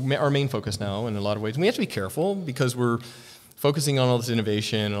our main focus now in a lot of ways. And we have to be careful because we're focusing on all this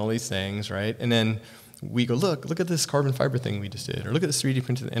innovation and all these things, right? And then we go, look at this carbon fiber thing we just did, or look at this 3D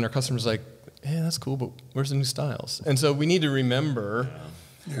printed, and our customer's like, hey, that's cool, but where's the new styles? And so we need to remember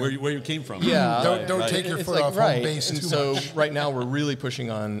where you came from. Yeah. Don't take your foot off home base too much. So right now we're really pushing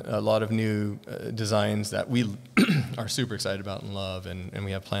on a lot of new designs that we are super excited about and love, and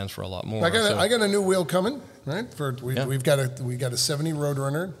we have plans for a lot more. I got a new wheel coming, right? We've got a 70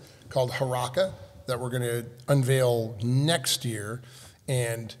 Roadrunner called Haraka that we're going to unveil next year,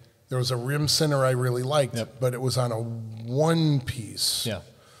 and there was a rim center I really liked, but it was on a one piece. Yeah.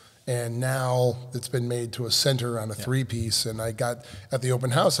 And now it's been made to a center on a three-piece, and at the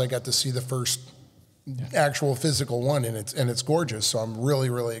open house, I got to see the first actual physical one, and it's gorgeous. So I'm really,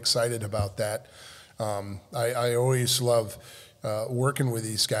 really excited about that. I always love working with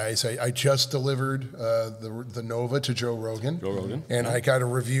these guys. I just delivered the Nova to Joe Rogan. And I got a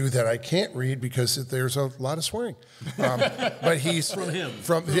review that I can't read because there's a lot of swearing. But he's from him.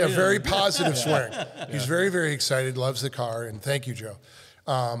 Very positive swearing. He's very, very excited, loves the car, and thank you, Joe.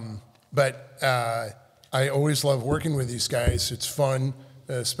 But I always love working with these guys. It's fun,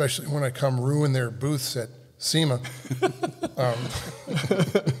 especially when I come ruin their booths at SEMA.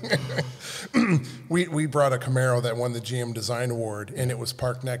 We brought a Camaro that won the GM Design Award, and it was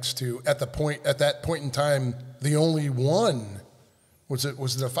parked next to, at that point in time, the only one. Was it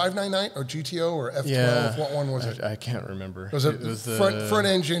a 599 or GTO or F12? Yeah, what one was it? I can't remember. It was the front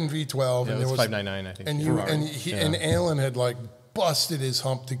engine V12, and it was 599, I think. And Alan had busted his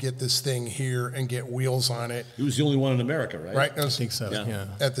hump to get this thing here and get wheels on it. It was the only one in America, right? Right. I think so. Yeah.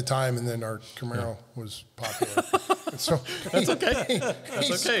 At the time, and then our Camaro was popular. So that's okay.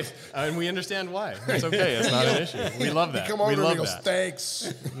 That's okay. And we understand why. It's okay. It's not an issue. We love that. He come over we love and he goes, that.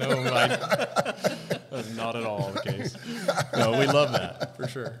 thanks. No, that's not at all the case. No, we love that for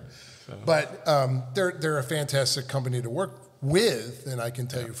sure. So. But they're a fantastic company to work with, and I can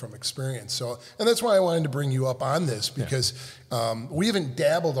tell you from experience. So, and that's why I wanted to bring you up on this, because we haven't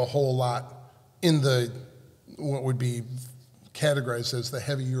dabbled a whole lot in what would be categorized as the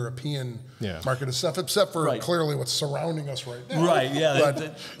heavy European market of stuff, except for clearly what's surrounding us right now. Right. Yeah.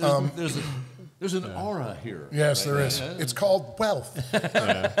 But there's an aura here. Yes, there is. It's called wealth.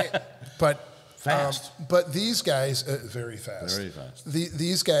 But fast. But these guys, very fast. Very fast.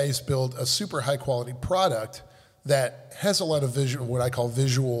 These guys build a super high quality product that has a lot of what I call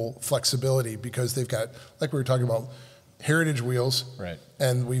visual flexibility, because they've got, like we were talking about, heritage wheels, right?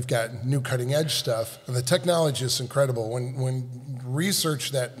 And we've got new cutting edge stuff, and the technology is incredible. When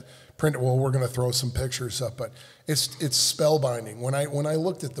research that print, well, we're going to throw some pictures up, but it's spellbinding. When I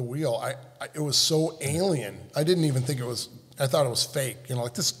looked at the wheel, it was so alien. I didn't even think it was. I thought it was fake.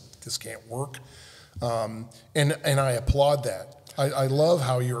 This can't work. And I applaud that. I love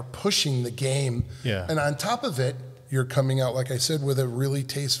how you're pushing the game. Yeah. And on top of it, you're coming out, like I said, with a really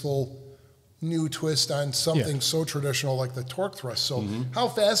tasteful new twist on something so traditional like the torque thrust. So how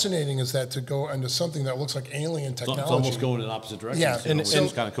fascinating is that to go into something that looks like alien technology? It's almost going in the opposite direction. Yeah. And it's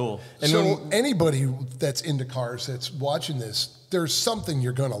kind of cool. And so anybody that's into cars that's watching this, there's something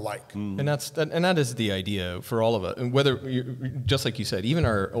you're going to like. And that is the idea for all of us. And whether, just like you said, even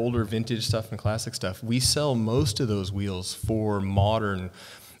our older vintage stuff and classic stuff, we sell most of those wheels for modern,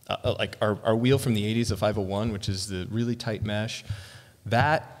 like our wheel from the 80s, the 501, which is the really tight mesh,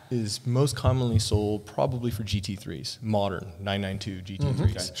 that is most commonly sold probably for GT3s, modern 992 GT3s.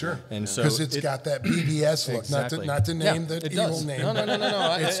 Okay, sure. And so because it's got that BBS look, exactly. not to name the evil does. name. No.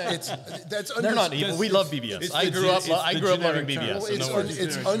 They're not evil. We love BBS. I grew up loving BBS. Well,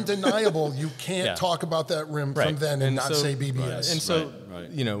 it's undeniable. You can't talk about that rim from then and not say BBS. And so,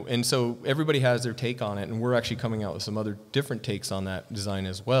 and so everybody has their take on it, and we're actually coming out with some other different takes on that design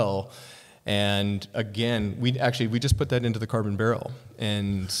as well. And again, we just put that into the carbon barrel,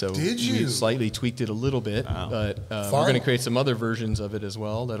 and so we slightly tweaked it a little bit, but we're going to create some other versions of it as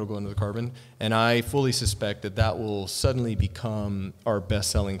well that'll go into the carbon. And I fully suspect that will suddenly become our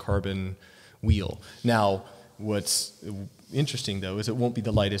best-selling carbon wheel. Now, what's interesting though is it won't be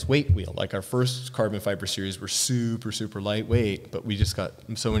the lightest weight wheel. Like our first carbon fiber series were super, super lightweight, but we just got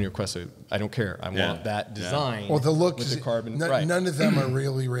so many requests. I don't care. I want that design. Well, the look with is the carbon. none of them are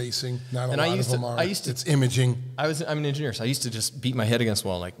really racing. Not a lot of them are. It's imaging. I'm an engineer, so I used to just beat my head against the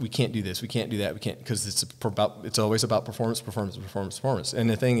wall. Like, we can't do this, we can't do that, we can't, because it's always about performance. And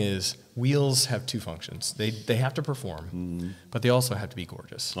the thing is, wheels have two functions. They have to perform, but they also have to be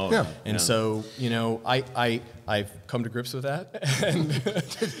gorgeous. And so, I've come to grips with that. and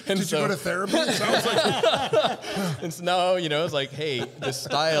Did you go to therapy? It sounds like. And so now, it's like, hey, the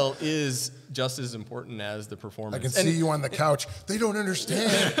style is just as important as the performance. I can see you on the couch. They don't understand.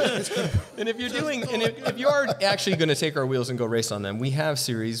 And if you are actually going to take our wheels and go race on them, we have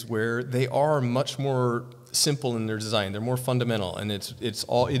series where they are much more simple in their design. They're more fundamental, and it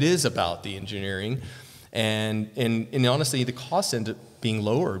is about the engineering, and honestly, the costs end up being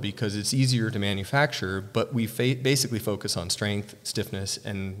lower because it's easier to manufacture. But we basically focus on strength, stiffness,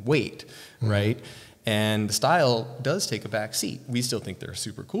 and weight, right? And the style does take a back seat. We still think they're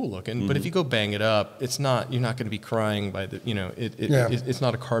super cool looking, but if you go bang it up, you're not going to be crying by the, it's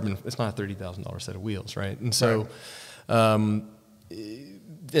not a $30,000 set of wheels, right? And so, at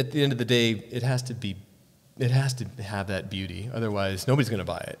the end of the day, it has to have that beauty. Otherwise, nobody's going to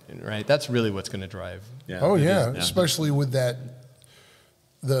buy it, right? That's really what's going to drive. Especially with that,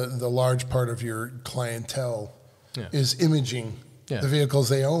 the large part of your clientele is imaging. The vehicles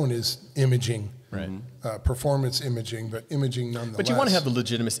they own is imaging. Right. Performance imaging, but imaging nonetheless. But you want to have the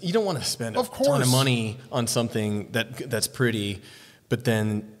legitimacy. You don't want to spend a ton of money on something that's pretty, but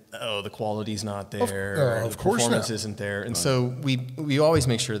then the quality's not there. Of course performance isn't there. And so we always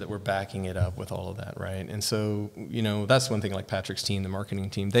make sure that we're backing it up with all of that, right? And so, that's one thing, like Patrick's team, the marketing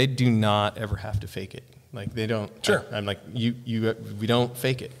team, they do not ever have to fake it. Like, they don't. Sure. I'm like, we don't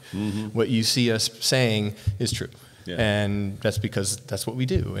fake it. What you see us saying is true. Yeah. And that's because that's what we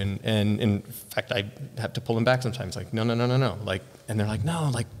do. And in fact, I have to pull them back sometimes. Like, no. Like, and they're like, no,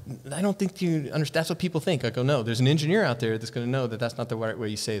 like, I don't think you understand. That's what people think. I go, no, there's an engineer out there that's going to know that that's not the right way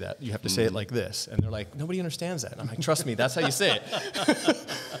you say that. You have to say it like this. And they're like, nobody understands that. And I'm like, trust me, that's how you say it.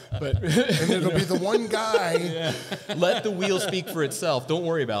 And it'll be the one guy. Let the wheel speak for itself. Don't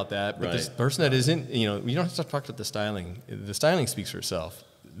worry about that. But this person that isn't, you don't have to talk about the styling. The styling speaks for itself.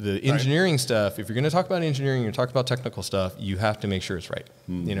 The engineering stuff, if you're going to talk about engineering, you're talking about technical stuff, you have to make sure it's right,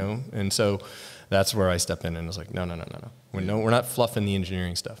 And so that's where I step in and was like, no. We're not fluffing the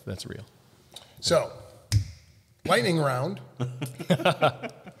engineering stuff. That's real. So, lightning round.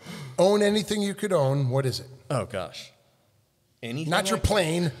 Own anything you could own. What is it? Oh, gosh. Anything? Not your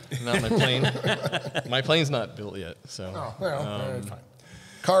plane. Not my plane. My plane's not built yet. So. Oh, well, fine.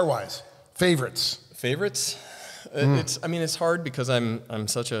 Car-wise, favorites. Favorites? It's hard because I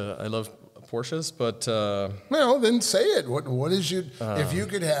love Porsches, but well, then say it. What is you? If you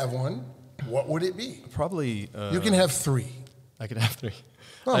could have one, what would it be? Probably. You can have three. I could have three.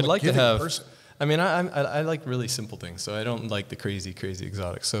 Well, I'd like to have. Person. I like really simple things, so I don't like the crazy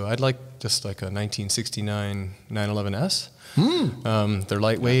exotics. So I'd like just like a 1969 911S. They're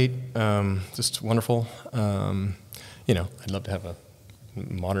lightweight, just wonderful. I'd love to have a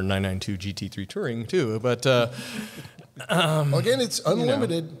modern 992 GT3 Touring too, but again, it's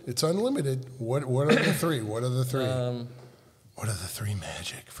unlimited. It's unlimited. What are the three? What are the three? What are the three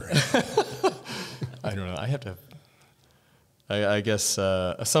magic friends? I don't know. I have to. I guess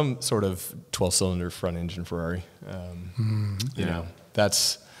some sort of 12-cylinder front engine Ferrari.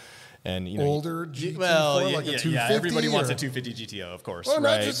 That's. And older GT4, like a 250. Yeah, everybody wants a 250 GTO, of course, well,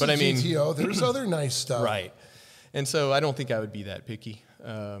 right? Not just GTO. There's other nice stuff, right? And so I don't think I would be that picky.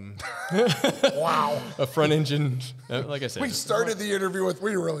 Wow. A front engine, like I said. We started the interview with,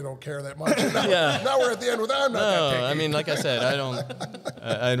 we really don't care that much. Now we're at the end with, I'm not that picky. I mean, like I said,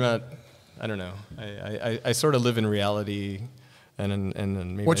 I'm not, I don't know. I sort of live in reality. And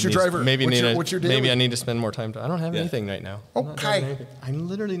maybe what's your driver? Maybe what's your daily? Maybe I need to spend more time. I don't have anything right now. Okay. I'm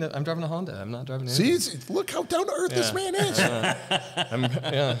driving a Honda. I'm not driving anything. See, look how down to earth this man is.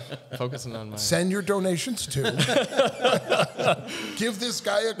 I'm focusing on my. Send your donations to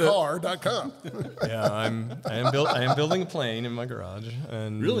givethisguyacar.com. Yeah, I am building a plane in my garage.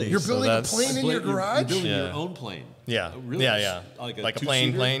 And really? You're building a plane in your garage? You're building your own plane. Yeah. Really? Yeah. Like a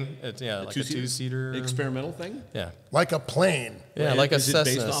plane. It's like a two-seater experimental thing. Yeah. Like a plane. Yeah, like a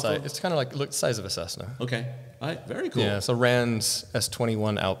Cessna. It's kind of like the size of a Cessna. Okay. All right. Very cool. Yeah. So Rand's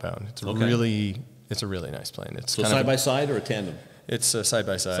S21 Outbound. It's a really nice plane. It's so side by side or a tandem. It's side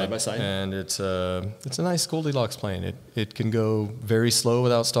by side. Side by side. And it's a nice Goldilocks plane. It can go very slow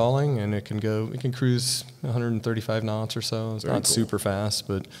without stalling, and it can cruise 135 knots or so. It's not super fast,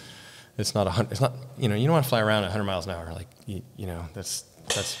 but it's not you know, you don't want to fly around at 100 miles an hour. Like, you know, that's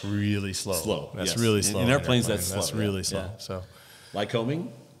really slow. That's really slow. In airplanes, that's slow. That's really slow. So,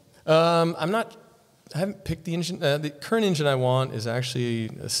 Lycoming? I haven't picked the engine. The current engine I want is actually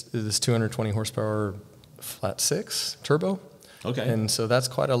this 220 horsepower flat six turbo. Okay. And so that's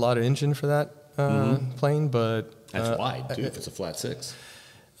quite a lot of engine for that plane, but That's wide too. If it's a flat six.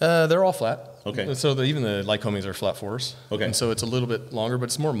 They're all flat. Okay. So even the Lycomings are flat fours. Okay. And so it's a little bit longer, but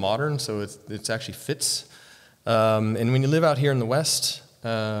it's more modern, so it's actually fits. And when you live out here in the West,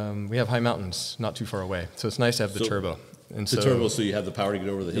 we have high mountains not too far away, so it's nice to have the turbo. And the turbo, so you have the power to get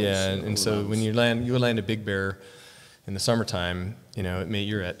over the hills. Yeah, and so when you land a Big Bear in the summertime, you know,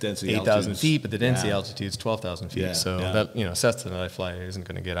 you're at 8,000 feet, but the density altitude is 12,000 feet. Yeah, so that, you know, Cessna that I fly isn't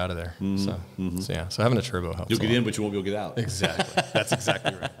going to get out of there. So having a turbo helps. You'll get in, but you won't be able to get out. Exactly. That's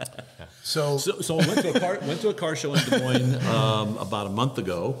exactly right. Yeah. So I went to a car show in Des Moines about a month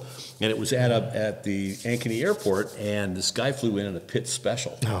ago, and it was at the Ankeny Airport, and this guy flew in a Pitt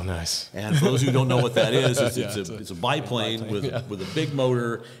Special. Oh, nice. And for those who don't know what that is, it's a biplane with a big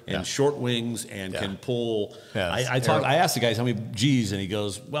motor and short wings and can pull. Yeah, I asked the guys how many G's, and he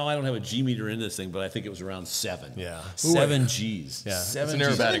goes, "Well, I don't have a G meter in this thing, but I think it was around 7." Yeah. 7 G's. Yeah. 7 it's an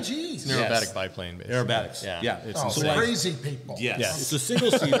G's. aerobatic. It's an aerobatic biplane, basically. Aerobatics. Yeah. It's crazy people. Yes. It's a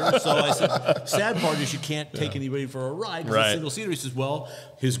single seater. So I said, sad part is you can't take anybody for a ride. It's a single seater. He says, well,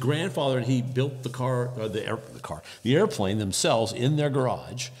 his grandfather and he built the airplane themselves in their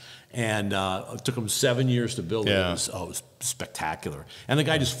garage. And it took them 7 years to build it. It was spectacular. And the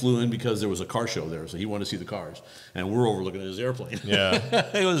guy just flew in because there was a car show there, so he wanted to see the cars. And we're overlooking at his airplane. Yeah.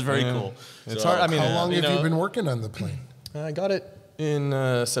 It was very cool. It's hard. I mean, how long have you been working on the plane? I got it in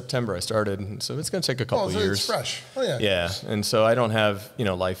September. I started, so it's going to take a couple of years. It's fresh. Oh, yeah. Yeah, and so I don't have,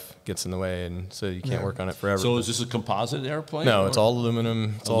 life gets in the way, and so you can't work on it forever. So is this a composite airplane? No, it's all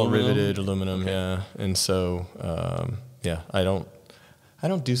aluminum. It's all riveted aluminum. Okay. Yeah, and so I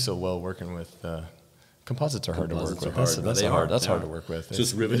don't do so well working with. Composites are hard to work with. That's hard. That's hard to work with. It's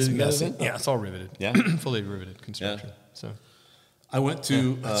just riveted together? Yeah, it's all riveted. Yeah, fully riveted construction. Yeah. So I went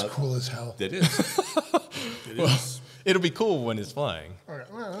to. That's cool as hell. It is. It is. It'll be cool when it's flying.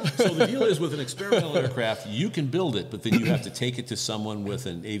 So the deal is, with an experimental aircraft, you can build it, but then you have to take it to someone with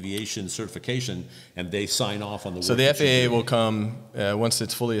an aviation certification, and they sign off on the work. So the FAA will come, once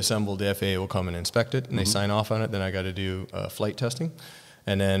it's fully assembled, the FAA will come and inspect it, and they sign off on it. Then I got to do flight testing.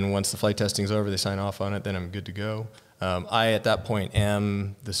 And then once the flight testing's over, they sign off on it, then I'm good to go. I, at that point,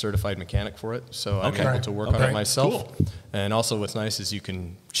 am the certified mechanic for it, so I'm able to work on it myself. Cool. And also what's nice is you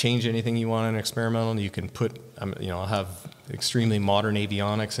can change anything you want in an experimental, and you can put, I'll have extremely modern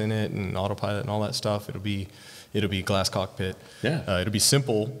avionics in it and autopilot and all that stuff. It'll be glass cockpit. Yeah. It'll be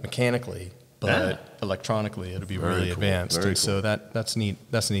simple mechanically, but electronically it'll be really advanced. Very cool. So that's neat.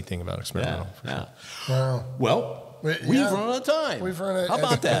 That's the neat thing about experimental. Yeah. Sure. Wow. Well, we've run out of time. We've run out. How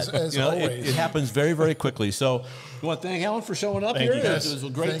about that? As always. It happens very, very quickly. So we want to thank Alan for showing up here. It was a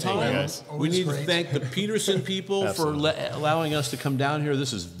great time. We need to thank the Petersen people for allowing us to come down here.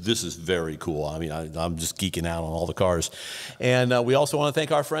 This is very cool. I mean, I'm just geeking out on all the cars. And we also want to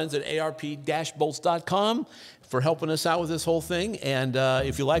thank our friends at arp-bolts.com for helping us out with this whole thing. And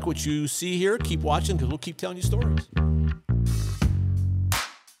if you like what you see here, keep watching, because we'll keep telling you stories.